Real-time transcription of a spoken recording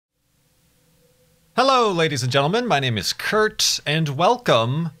Hello, ladies and gentlemen. My name is Kurt, and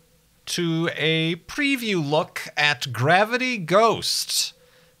welcome to a preview look at Gravity Ghost.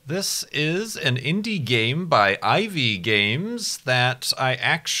 This is an indie game by Ivy Games that I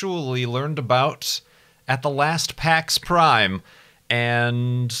actually learned about at the last PAX Prime.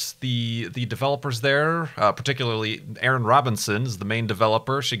 And the developers there, particularly Erin Robinson, is the main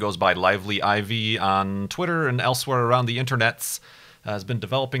developer. She goes by Lively Ivy on Twitter and elsewhere around the internets. Has been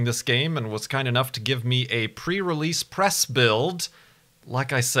developing this game and was kind enough to give me a pre-release press build,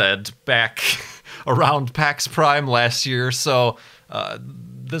 like I said, back around PAX Prime last year. So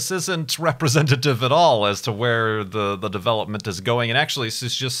this isn't representative at all as to where the development is going. And actually,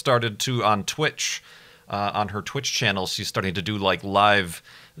 she's just started to on Twitch. On her Twitch channel, she's starting to do like live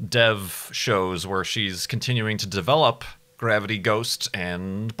dev shows where she's continuing to develop Gravity Ghost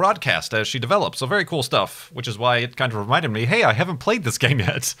and broadcast as she develops. So very cool stuff, which is why it kind of reminded me, hey, I haven't played this game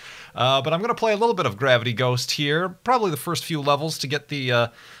yet. But I'm going to play a little bit of Gravity Ghost here, probably the first few levels to get the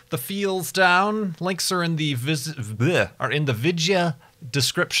feels down. Links are in the vidya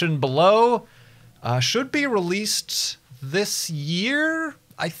description below. Should be released this year,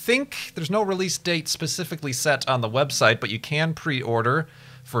 I think. There's no release date specifically set on the website, but you can pre-order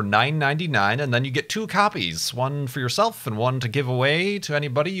for $9.99, and then you get 2 copies, one for yourself and one to give away to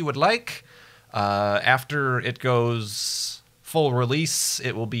anybody you would like. After it goes full release,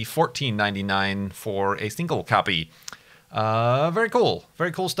 it will be $14.99 for a single copy. Very cool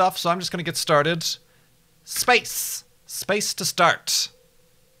stuff. So I'm just going to get started. Space to start.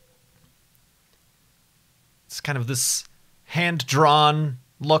 It's kind of this hand-drawn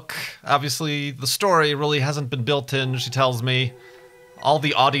look. Obviously, the story really hasn't been built in, she tells me. All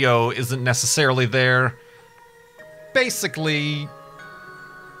the audio isn't necessarily there. Basically,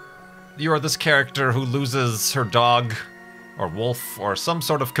 you are this character who loses her dog, or wolf, or some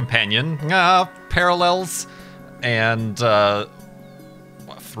sort of companion. Parallels. And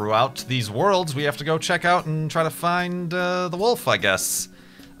throughout these worlds, we have to go check out and try to find the wolf, I guess.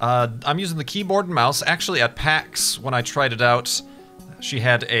 I'm using the keyboard and mouse. Actually, at PAX, when I tried it out, she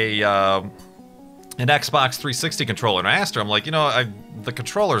had an Xbox 360 controller, and I asked her, I'm like, the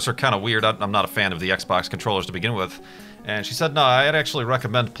controllers are kind of weird. I'm not a fan of the Xbox controllers to begin with. And she said, no, I'd actually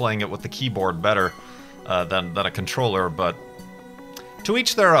recommend playing it with the keyboard better than a controller, but to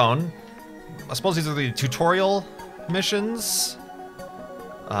each their own. I suppose these are the tutorial missions.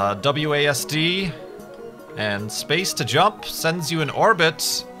 WASD and space to jump sends you in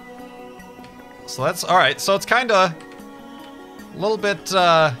orbit. So that's, alright, so it's kind of a little bit,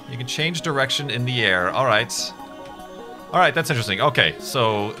 you can change direction in the air. Alright. Alright, that's interesting. Okay,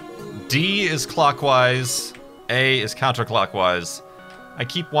 so D is clockwise, A is counterclockwise. I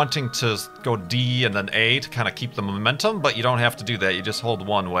keep wanting to go D and then A to kind of keep the momentum, but you don't have to do that. You just hold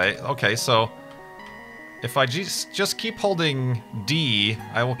one way. Okay, so if I just keep holding D,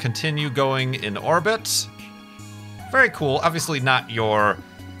 I will continue going in orbit. Very cool. Obviously not your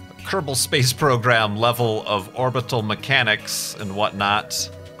Kerbal Space Program level of orbital mechanics and whatnot,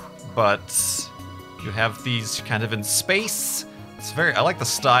 but you have these kind of in space. It's very, I like the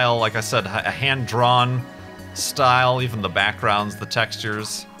style, like I said, a hand-drawn style, even the backgrounds, the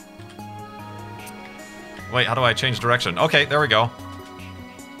textures. Wait, how do I change direction? Okay, there we go.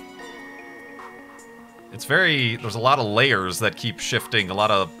 It's very, there's a lot of layers that keep shifting, a lot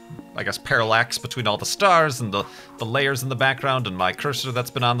of, I guess, parallax between all the stars and the layers in the background and my cursor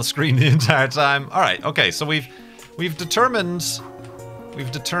that's been on the screen the entire time. All right, okay, so we've determined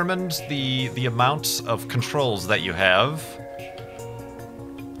the amount of controls that you have.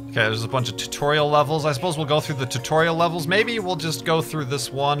 Okay, there's a bunch of tutorial levels. I suppose we'll go through the tutorial levels. Maybe we'll just go through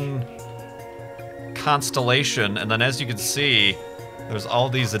this one constellation, and then as you can see, there's all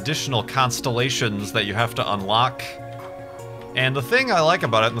these additional constellations that you have to unlock. And the thing I like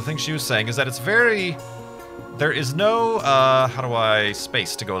about it, and the thing she was saying, is that it's very... There is no, how do I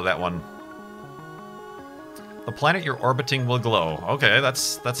space to go to that one? The planet you're orbiting will glow. Okay,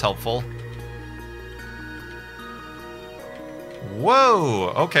 that's helpful.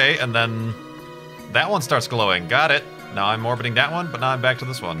 Whoa! Okay, and then that one starts glowing. Got it. Now I'm orbiting that one, but now I'm back to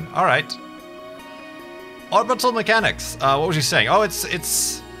this one. All right. Orbital mechanics. What was you saying? Oh,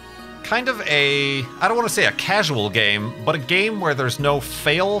 it's kind of a, I don't want to say a casual game, but a game where there's no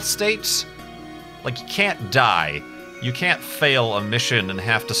fail state. Like, you can't die. You can't fail a mission and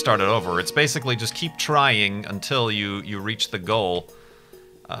have to start it over. It's basically just keep trying until you reach the goal,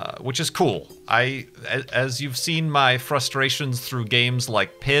 which is cool. As you've seen my frustrations through games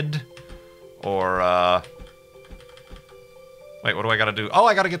like PID, or, wait, what do I gotta do? Oh,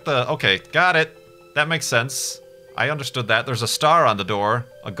 I gotta get the, okay, got it. That makes sense. I understood that. There's a star on the door,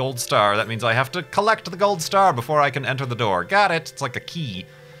 a gold star. That means I have to collect the gold star before I can enter the door. Got it. It's like a key.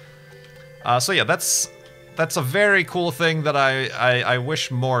 So yeah, that's a very cool thing that I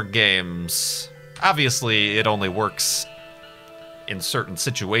wish more games. Obviously, it only works in certain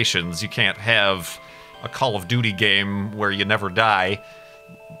situations. You can't have a Call of Duty game where you never die.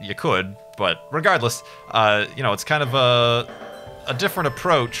 You could, but regardless, you know, it's kind of a different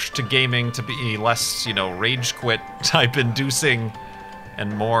approach to gaming to be less, you know, rage quit type inducing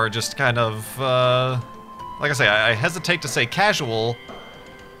and more just kind of, like I say, I hesitate to say casual,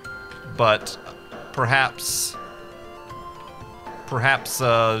 but perhaps,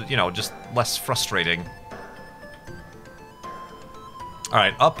 you know, just less frustrating.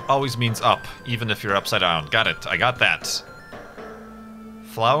 Alright, up always means up, even if you're upside down. Got it, I got that.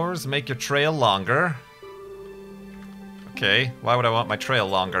 Flowers make your trail longer. Okay, why would I want my trail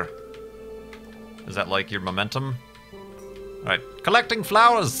longer? Is that like your momentum? Alright, collecting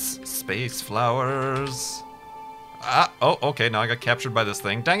flowers! Space flowers. Ah, oh, okay, now I got captured by this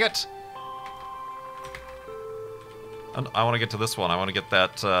thing. Dang it! And I want to get to this one. I want to get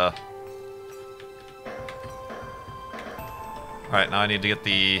that, Alright, now I need to get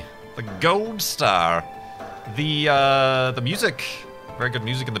the gold star. The music, very good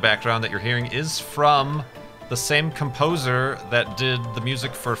music in the background that you're hearing is from the same composer that did the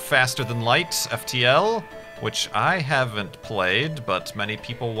music for Faster Than Light, FTL, which I haven't played, but many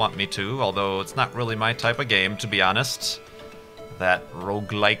people want me to, although it's not really my type of game, to be honest. That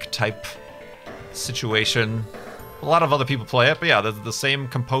roguelike type situation. A lot of other people play it, but yeah, the same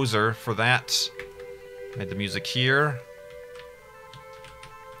composer for that made the music here.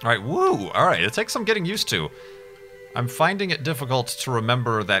 Alright, woo! Alright, it takes some getting used to. I'm finding it difficult to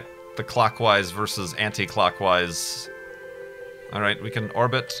remember that the clockwise versus anti-clockwise. Alright, we can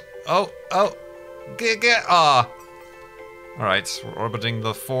orbit. Oh! Ah! Alright, we're orbiting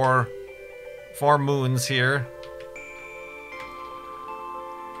the four moons here.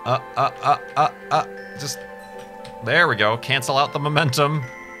 Just... There we go, cancel out the momentum.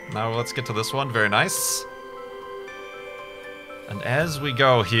 Now let's get to this one, very nice. And as we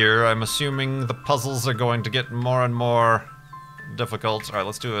go here, I'm assuming the puzzles are going to get more and more difficult. Alright,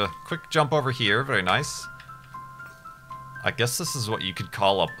 let's do a quick jump over here, very nice. I guess this is what you could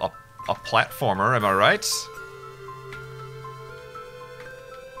call a platformer, am I right?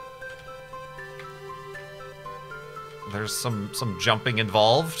 There's some jumping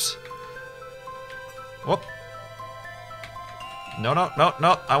involved. Whoop. No,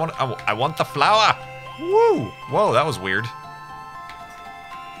 I want the flower! Woo! Whoa, that was weird.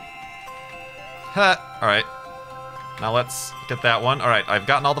 Huh. Alright. Now let's get that one. Alright, I've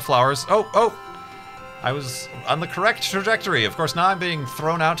gotten all the flowers. Oh! I was on the correct trajectory. Of course, now I'm being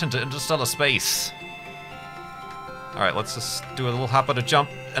thrown out into interstellar space. Alright, let's just do a little hop and a jump,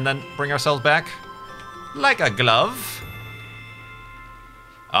 and then bring ourselves back. Like a glove.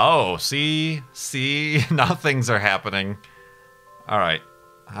 Oh, see? Now things are happening. Alright,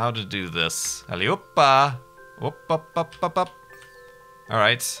 how to do this. Alley-ooppa. Whoop, up.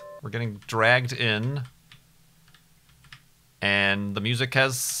 Alright, we're getting dragged in. And the music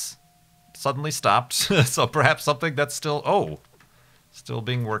has suddenly stopped. So perhaps something that's still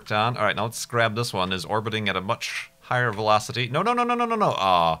being worked on. Alright, now let's grab this one. Is orbiting at a much higher velocity. No.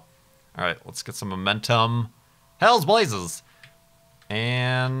 Aw. Alright, let's get some momentum. Hell's blazes!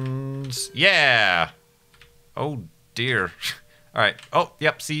 And... yeah! Oh, dear. Alright. Oh,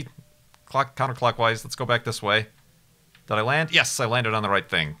 yep, see? Counterclockwise. Let's go back this way. Did I land? Yes, I landed on the right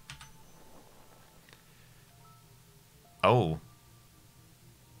thing. Oh.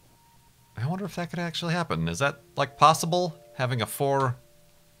 I wonder if that could actually happen. Is that, like, possible? Having a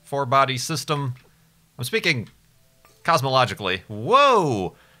four-body system? I'm speaking cosmologically.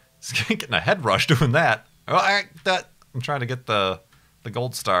 Whoa! Getting a head rush doing that. Oh, I'm trying to get the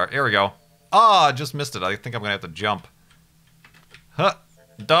gold star. Here we go. Oh, I just missed it. I think I'm gonna have to jump. Huh.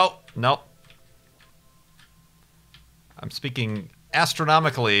 Nope. I'm speaking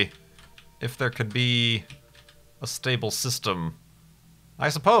astronomically. If there could be a stable system. I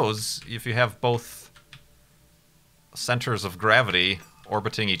suppose if you have both centers of gravity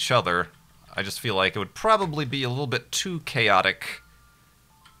orbiting each other, I just feel like it would probably be a little bit too chaotic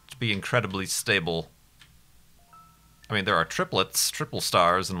to be incredibly stable. I mean, there are triple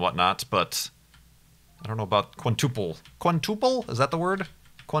stars and whatnot, but I don't know about quintuple. Quintuple? Is that the word?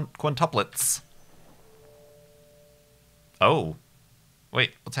 Quintuplets. Oh.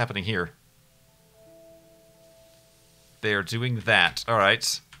 Wait, what's happening here? They're doing that.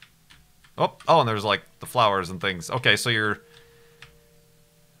 Alright. Oh, and there's like the flowers and things. Okay, so you're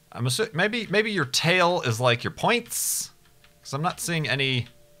I'm assuming maybe your tail is like your points, because I'm not seeing any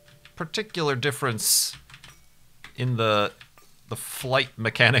particular difference in the flight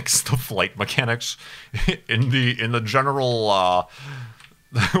mechanics. The flight mechanics in the general.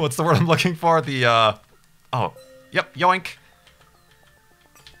 What's the word I'm looking for? The oh, yep, yoink.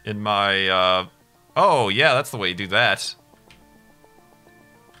 In my oh yeah, that's the way you do that.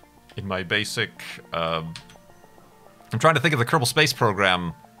 In my basic I'm trying to think of the Kerbal Space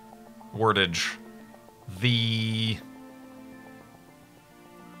Program wordage. The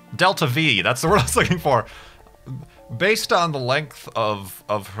Delta V, that's the word I was looking for. Based on the length of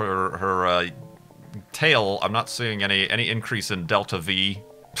her tail, I'm not seeing any increase in Delta V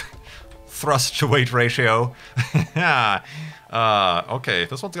thrust to weight ratio. Okay,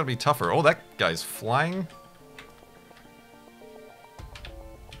 this one's gonna be tougher. Oh, that guy's flying.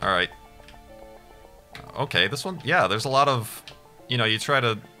 All right. Okay, this one, yeah, there's a lot of, you know, you try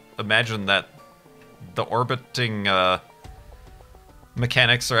to imagine that the orbiting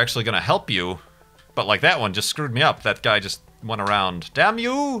mechanics are actually gonna help you, but like that one just screwed me up. That guy just went around. Damn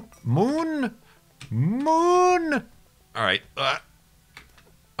you, moon, moon. All right.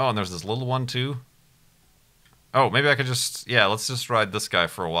 Oh, and there's this little one too. Oh, maybe I could just, yeah, let's just ride this guy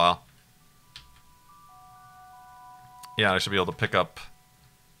for a while. Yeah, I should be able to pick up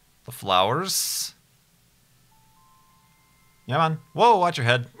the flowers. Yeah, man. Whoa, watch your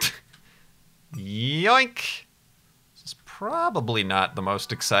head. Yoink. This is probably not the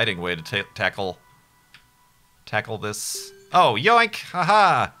most exciting way to tackle this. Oh, yoink.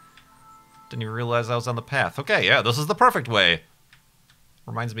 Haha. Didn't even realize I was on the path. Okay, yeah, this is the perfect way.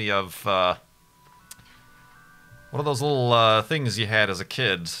 Reminds me of one of those little things you had as a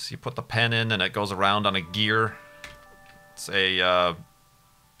kid. You put the pen in and it goes around on a gear. It's a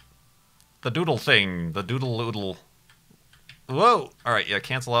the doodle thing, the doodle oodle. Whoa! All right, yeah,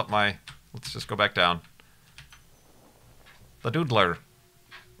 cancel out my. Let's just go back down. The doodler.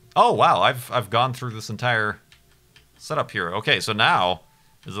 Oh wow, I've gone through this entire setup here. Okay, so now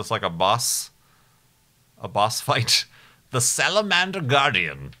is this like a boss fight? The Salamander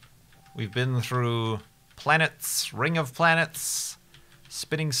Guardian. We've been through planets, Ring of Planets,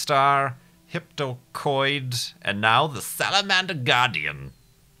 Spinning Star, Hyptocoid, and now the Salamander Guardian.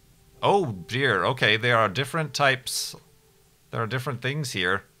 Oh dear, okay, there are different types. There are different things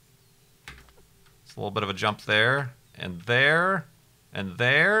here. It's a little bit of a jump there, and there, and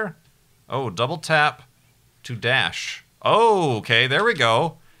there. Oh, double tap to dash. Oh, okay, there we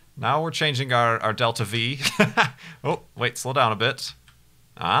go. Now we're changing our Delta V. Oh, wait, slow down a bit.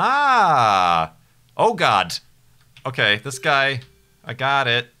 Ah! Oh, God. Okay, this guy, I got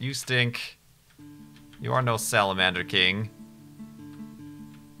it. You stink. You are no Salamander King.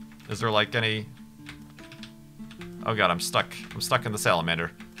 Is there, like, any... Oh, God, I'm stuck. I'm stuck in the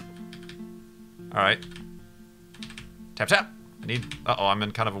Salamander. Alright. Tap, tap. I need... Uh-oh, I'm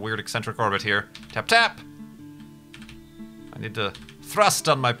in kind of a weird eccentric orbit here. Tap, tap! I need to thrust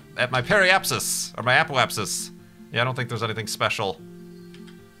on my periapsis, or my apoapsis. Yeah, I don't think there's anything special.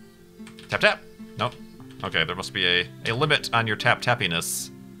 Tap, tap. Nope. Okay, there must be a limit on your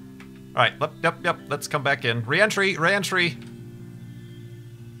tap-tappiness. Alright, yep, let's come back in. Re-entry, re-entry.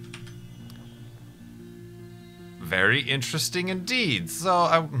 Very interesting indeed. So,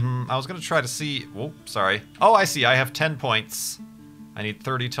 I was gonna try to see... Whoa, sorry. Oh, I see, I have 10 points. I need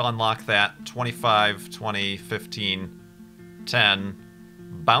 30 to unlock that. 25, 20, 15, 10.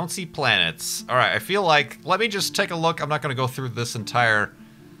 Bouncy planets. Alright, I feel like... Let me just take a look. I'm not gonna go through this entire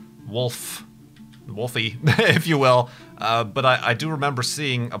wolfy, if you will. But I do remember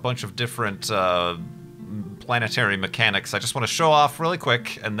seeing a bunch of different planetary mechanics. I just want to show off really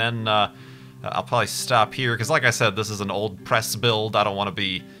quick, and then I'll probably stop here, because like I said, this is an old press build. I don't want to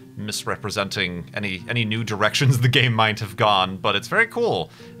be misrepresenting any new directions the game might have gone, but it's very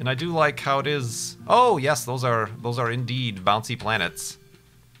cool, and I do like how it is. Oh yes, those are indeed bouncy planets.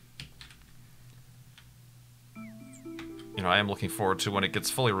 You know, I am looking forward to when it gets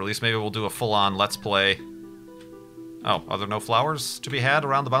fully released. Maybe we'll do a full-on Let's Play. Oh, are there no flowers to be had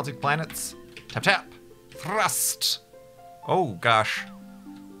around the bouncy planets? Tap, tap. Thrust. Oh, gosh.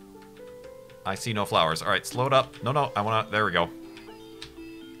 I see no flowers. All right, slow it up. No, I want to... There we go.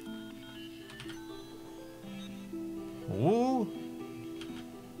 Ooh.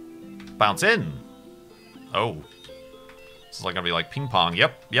 Bounce in. Oh. This is like gonna be like ping pong.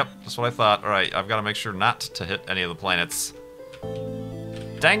 Yep, that's what I thought. All right, I've got to make sure not to hit any of the planets.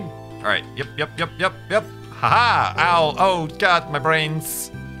 Dang. All right, yep. Haha, ow, oh God, my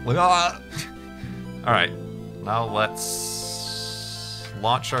brains. All right, now let's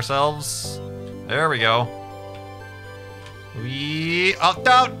launch ourselves. There we go. Oh,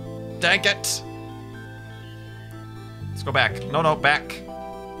 no! Dang it! Let's go back. No, no, back.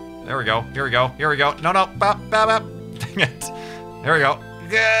 There we go. Here we go. Here we go. No, no. Bop, bop, bop. Dang it. There we go.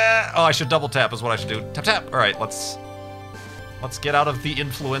 Yeah. Oh, I should double tap is what I should do. Tap, tap. All right, let's get out of the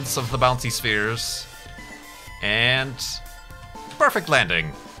influence of the bouncy spheres. And perfect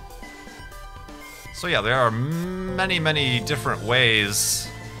landing. So yeah, there are many, many different ways.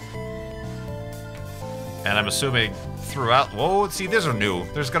 And I'm assuming throughout... Whoa, see, these are new.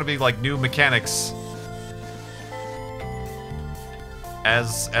 There's gonna be, like, new mechanics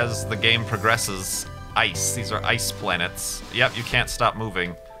as the game progresses. Ice. These are ice planets. Yep, you can't stop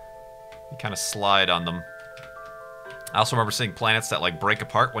moving. You kind of slide on them. I also remember seeing planets that, like, break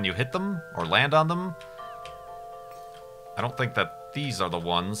apart when you hit them or land on them. I don't think that these are the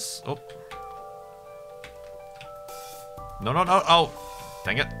ones. Oh. No, no, no. Oh,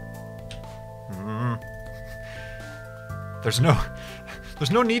 dang it. There's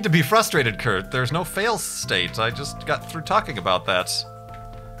no need to be frustrated, Kurt. There's no fail state. I just got through talking about that.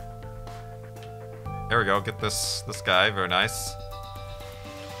 There we go. Get this guy. Very nice.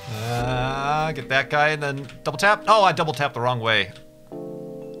 Get that guy and then double tap. Oh, I double tapped the wrong way.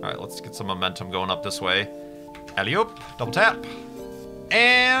 All right, let's get some momentum going up this way. Alley-oop. Double tap.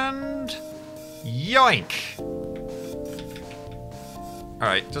 And yoink. All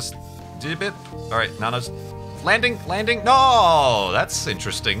right, just dip it. All right, now just landing, landing. No, that's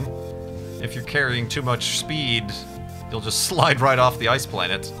interesting. If you're carrying too much speed, you'll just slide right off the ice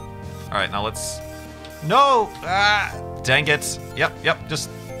planet. All right, now let's... No! Ah, dang it. Yep, yep, just...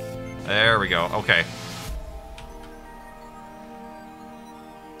 There we go, okay.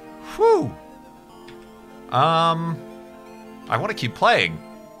 Whew. I want to keep playing.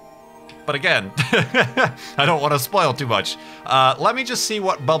 But again, I don't want to spoil too much. Let me just see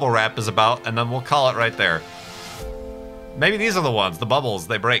what bubble wrap is about, and then we'll call it right there. Maybe these are the ones, the bubbles,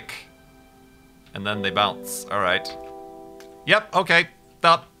 they break. And then they bounce, all right. Yep, okay,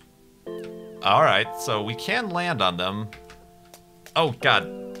 stop. All right, so we can land on them. Oh,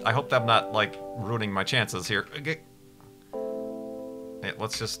 God, I hope I'm not, like, ruining my chances here. Okay. Hey,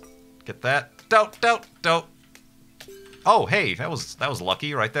 let's just get that. Don't. Oh, hey, that was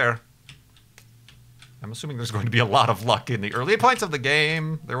lucky right there. I'm assuming there's going to be a lot of luck in the early points of the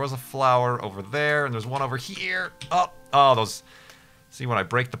game. There was a flower over there, and there's one over here. Oh, those... See, when I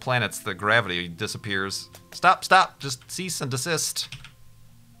break the planets, the gravity disappears. Stop. Just cease and desist.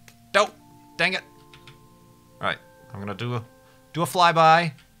 Don't. Dang it. All right, I'm gonna do a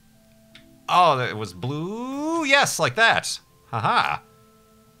flyby. Oh, it was blue. Yes, like that. Haha.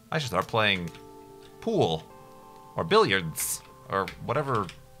 I should start playing pool or billiards or whatever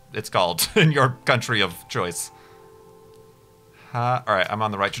it's called in your country of choice. All right, I'm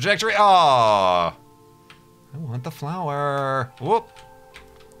on the right trajectory. Oh, I want the flower. Whoop.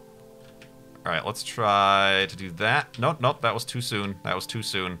 All right, let's try to do that. Nope, that was too soon.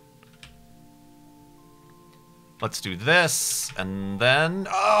 Let's do this, and then...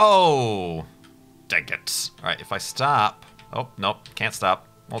 Oh! Dang it. All right, if I stop... Oh, nope, can't stop.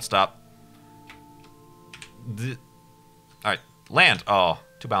 Won't stop. All right, land. Oh,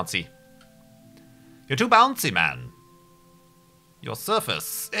 too bouncy. You're too bouncy, man. Your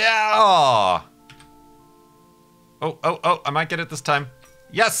surface. Yeah! Oh, I might get it this time.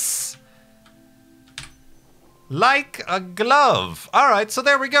 Yes! Like a glove. All right, so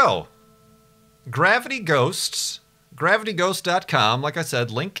there we go. Gravity Ghosts, gravityghost.com. Like I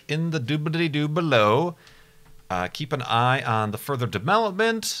said, link in the doobly-doo below. Keep an eye on the further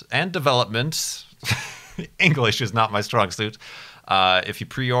development and development. English is not my strong suit. If you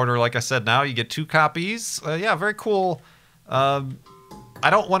pre-order, like I said, now you get 2 copies. Yeah, very cool. I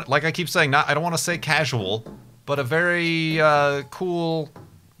don't want, like I keep saying, I don't want to say casual, but a very cool,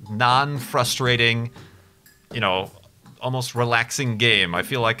 non-frustrating, you know, almost relaxing game. I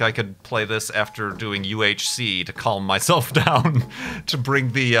feel like I could play this after doing UHC to calm myself down, to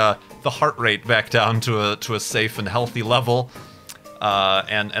bring the heart rate back down to a safe and healthy level.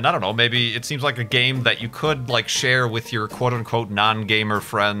 And I don't know, maybe it seems like a game that you could like share with your quote-unquote non-gamer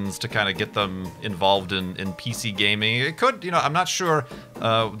friends to kind of get them involved in PC gaming. It could, you know, I'm not sure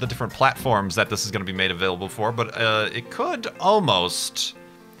the different platforms that this is going to be made available for, but it could almost...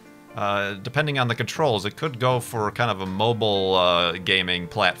 depending on the controls, it could go for kind of a mobile gaming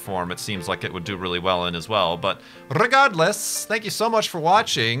platform. It seems like it would do really well in as well. But regardless, thank you so much for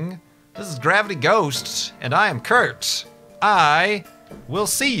watching. This is Gravity Ghost, and I am Kurt. I will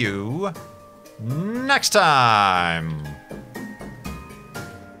see you next time.